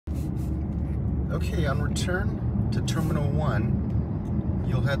Okay, on return to Terminal 1,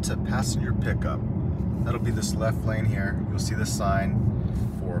 you'll head to passenger pickup. That'll be this left lane here. You'll see the sign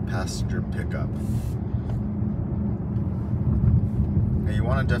for passenger pickup. Now you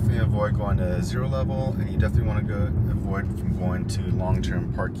want to definitely avoid going to zero level, and you definitely want to avoid from going to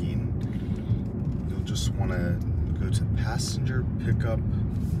long-term parking. You'll just want to go to passenger pickup,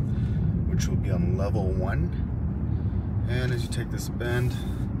 which will be on level 1. And as you take this bend,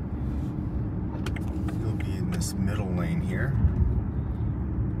 you'll be in this middle lane here.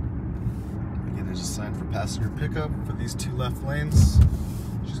 Again, there's a sign for passenger pickup for these two left lanes.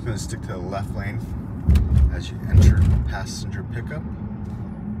 Just going to stick to the left lane as you enter passenger pickup.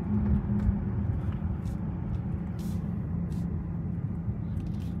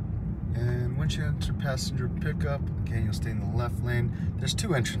 And once you enter passenger pickup, again, you'll stay in the left lane. There's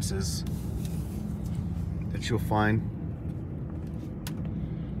two entrances that you'll find.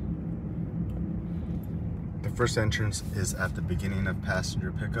 The first entrance is at the beginning of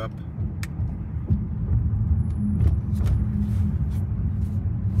passenger pickup.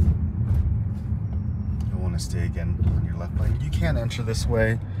 You'll want to stay again on your left lane. You can enter this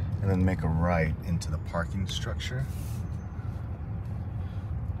way and then make a right into the parking structure.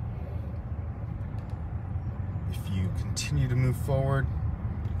 If you continue to move forward,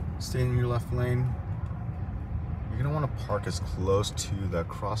 stay in your left lane, you're going to want to park as close to the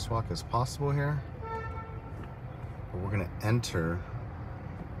crosswalk as possible here. But we're going to enter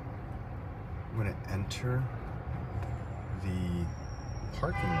the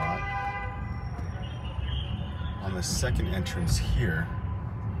parking lot on the second entrance here.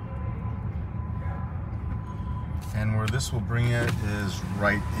 And where this will bring it is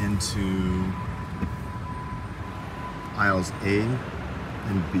right into aisles A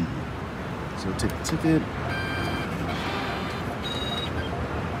and B. So take the ticket,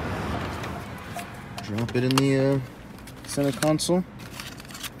 drop it in the center console.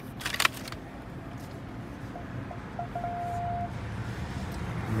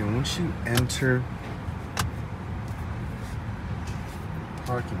 And once you enter the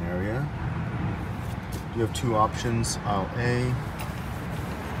parking area, you have two options, aisle A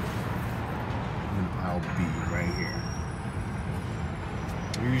and aisle B right here.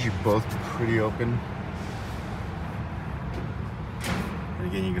 They're usually both pretty open. And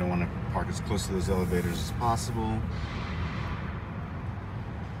again, you're going to want to park as close to those elevators as possible.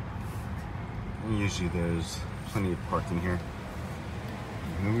 And usually there's plenty of parking here.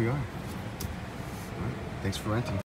 And here we are. All right, thanks for renting.